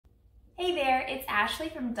Hey there, it's Ashley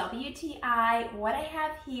from WTI. What I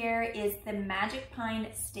have here is the Magic Pine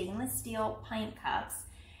stainless steel pint cups.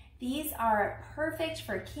 These are perfect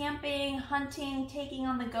for camping, hunting, taking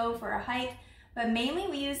on the go for a hike, but mainly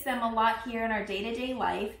we use them a lot here in our day-to-day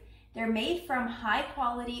life. They're made from high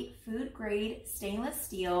quality food grade stainless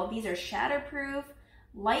steel. These are shatterproof,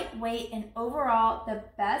 lightweight, and overall the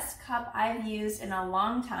best cup I've used in a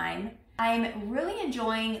long time. I'm really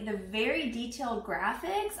enjoying the very detailed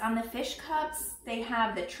graphics on the fish cups. They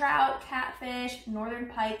have the trout, catfish, Northern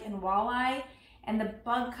Pike, and walleye, and the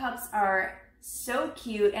bug cups are so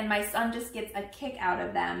cute, and my son just gets a kick out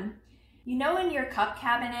of them. You know, in your cup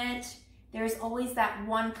cabinet, there's always that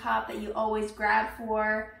one cup that you always grab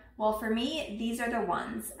for. Well, for me, these are the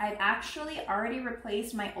ones. I've actually already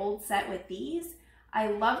replaced my old set with these. I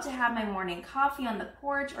love to have my morning coffee on the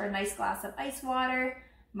porch or a nice glass of ice water.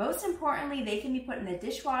 Most importantly, they can be put in the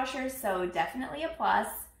dishwasher, so definitely a plus.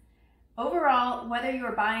 Overall, whether you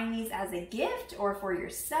are buying these as a gift or for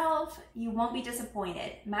yourself, you won't be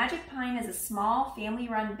disappointed. Magic Pine is a small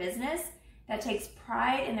family-run business that takes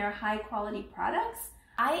pride in their high-quality products.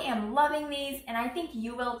 I am loving these, and I think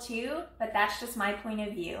you will too, but that's just my point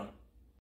of view.